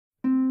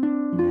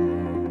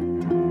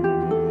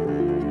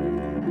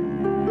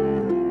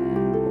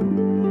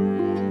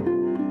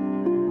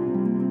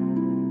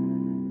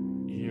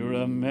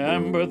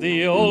remember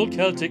the old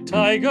Celtic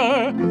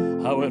tiger,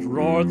 how it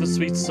roared the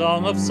sweet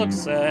song of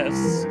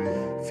success.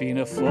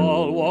 Fianna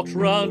Fáil walked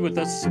round with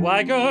a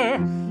swagger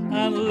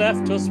and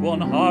left us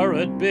one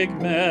horrid big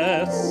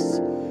mess.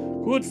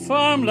 Good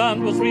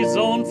farmland was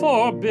rezoned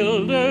for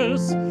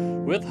builders,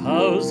 with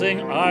housing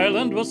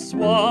Ireland was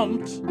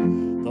swamped.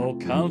 Though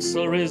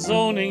council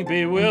rezoning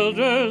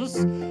bewilders,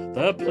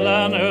 the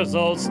planners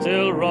all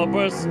still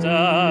rubber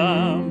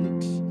stamped.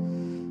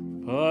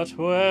 But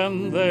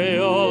when they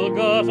all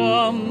got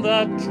on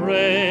that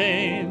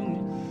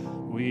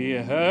train, we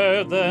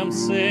heard them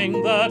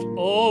sing that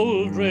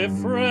old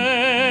refrain.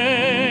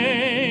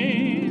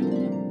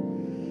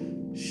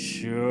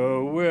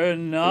 Sure, we're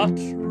not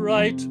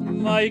right,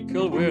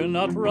 Michael, we're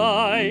not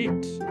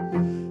right.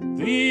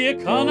 The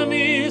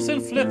economy's in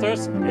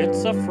flithers,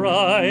 it's a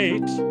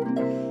fright.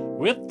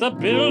 With the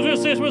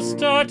builders it was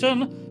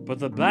startin', but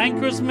the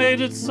bankers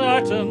made it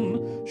certain.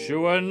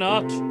 Sure, we're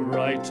not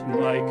right,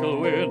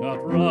 Michael, we're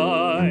not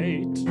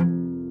right.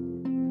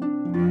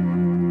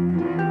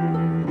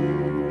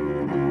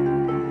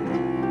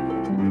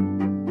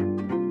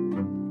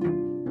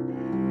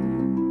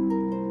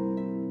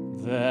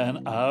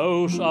 Then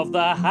out of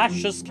the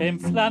hashes came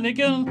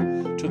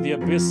Flanagan, to the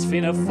abyss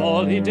Fianna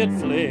Fáil he did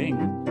fling.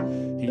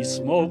 He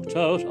smoked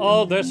out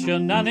all their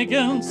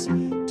shenanigans,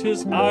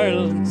 'tis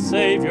Ireland's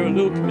saviour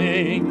Luke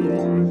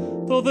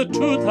Ming. Though the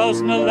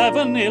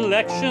 2011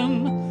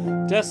 election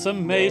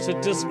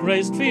decimated,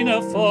 disgraced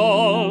Fianna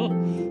Fáil,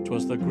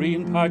 'twas the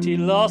Green Party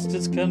lost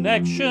its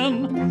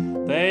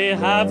connection, they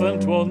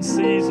haven't one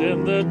seat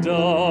in the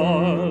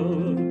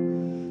Dáil.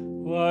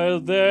 While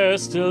they're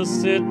still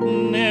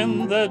sitting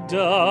in the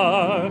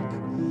dark,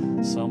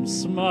 some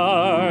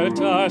smart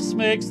arse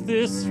makes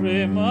this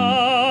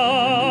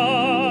remark.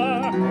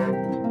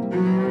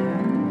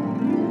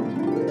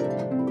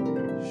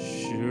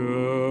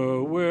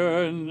 Sure,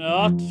 we're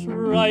not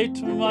right,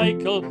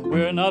 Michael,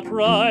 we're not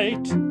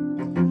right.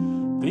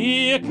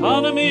 The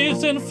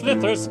economy's in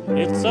flithers,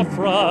 it's a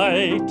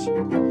fright.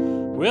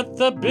 With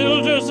the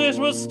builders it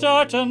was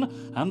startin',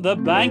 and the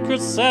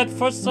bankers said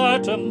for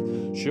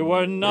certain, sure,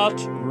 we're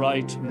not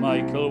right,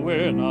 Michael,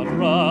 we're not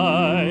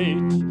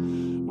right.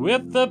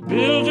 With the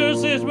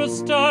builders it was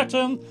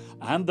startin',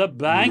 and the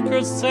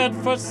bankers said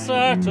for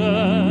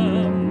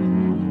certain,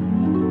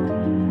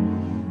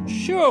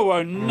 sure,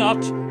 we're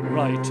not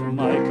right,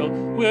 Michael,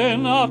 we're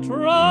not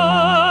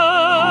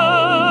right.